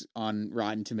critics on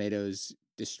Rotten Tomatoes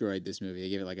destroyed this movie. They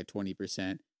gave it a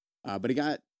 20%. But it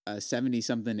got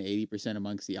 70-something to 80%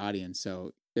 amongst the audience.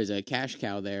 So there's a cash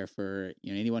cow there for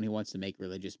anyone who wants to make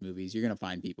religious movies. You're going to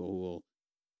find people who will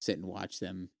sit and watch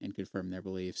them and confirm their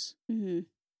beliefs. Mm-hmm.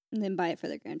 And then buy it for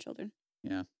their grandchildren.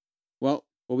 Yeah. Well,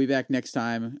 we'll be back next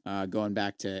time, going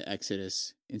back to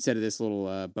Exodus instead of this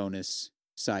little bonus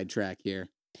sidetrack here.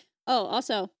 Oh,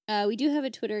 also, we do have a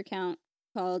Twitter account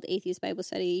called Atheist Bible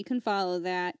Study. You can follow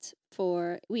that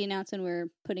we announce when we're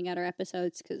putting out our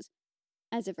episodes because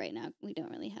as of right now, we don't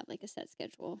really have a set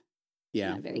schedule.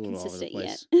 Yeah. Not very consistent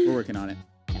yet. We're working on it.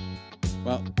 Yep.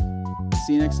 Well,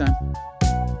 see you next time.